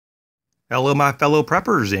Hello, my fellow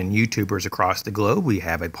preppers and YouTubers across the globe. We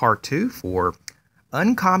have a part 2 for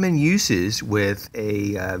uncommon uses with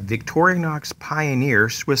a Victorinox Pioneer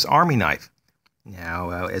Swiss Army knife.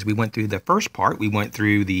 Now, as we went through the first part, we went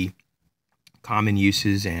through the common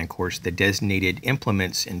uses and, of course, the designated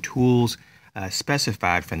implements and tools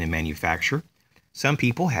specified from the manufacturer. Some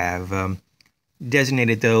people have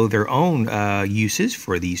designated, though, their own uses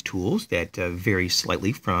for these tools that vary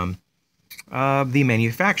slightly from the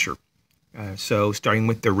manufacturer. So starting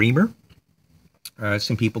with the reamer,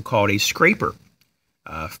 some people call it a scraper,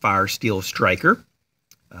 fire steel striker,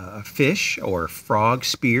 a fish or frog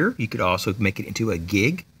spear. You could also make it into a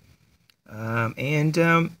gig, and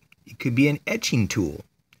it could be an etching tool,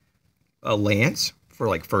 a lance for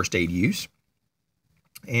like first aid use,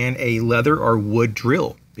 and a leather or wood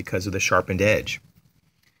drill because of the sharpened edge.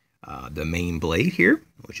 The main blade here,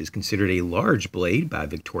 which is considered a large blade by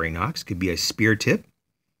Victorinox, could be a spear tip.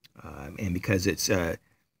 And because it's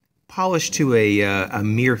polished to a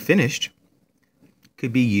mere finish,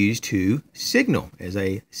 could be used to signal as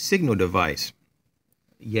a signal device.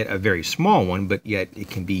 Yet a very small one, but yet it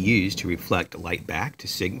can be used to reflect light back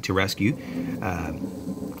to rescue,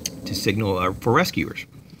 to signal for rescuers.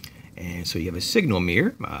 And so you have a signal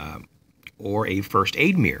mirror or a first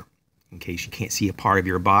aid mirror in case you can't see a part of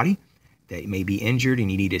your body that may be injured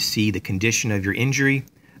and you need to see the condition of your injury.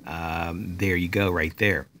 There you go, right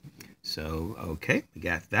there. So, okay, we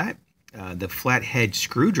got that. The flathead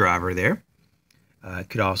screwdriver there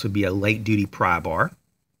could also be a light-duty pry bar.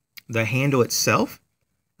 The handle itself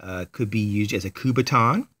could be used as a coup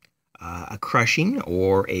baton, a crushing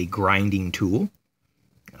or a grinding tool.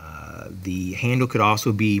 The handle could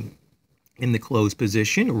also be in the closed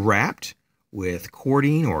position, wrapped with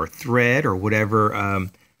cording or thread or whatever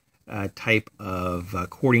type of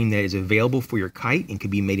cording that is available for your kite, and could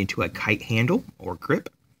be made into a kite handle or grip.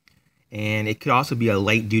 And it could also be a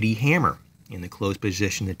light-duty hammer in the closed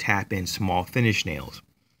position to tap in small finish nails.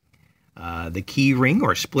 The key ring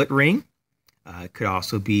or split ring could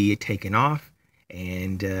also be taken off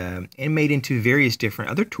and made into various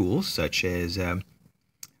different other tools, such as,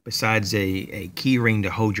 besides a key ring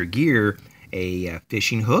to hold your gear, a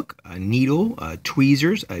fishing hook, a needle,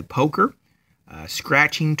 tweezers, a poker, a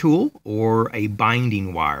scratching tool, or a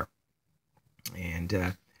binding wire.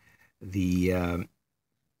 And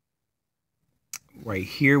right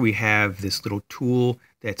here we have this little tool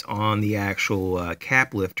that's on the actual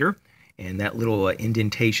cap lifter, and that little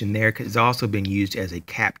indentation there has also been used as a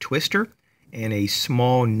cap twister and a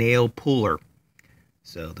small nail puller.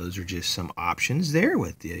 So those are just some options there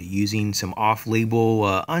with using some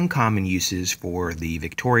off-label uncommon uses for the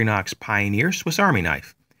Victorinox Pioneer Swiss Army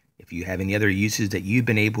knife. If you have any other uses that you've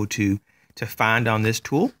been able to find on this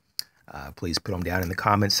tool, please put them down in the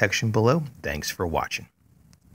comments section below. Thanks for watching.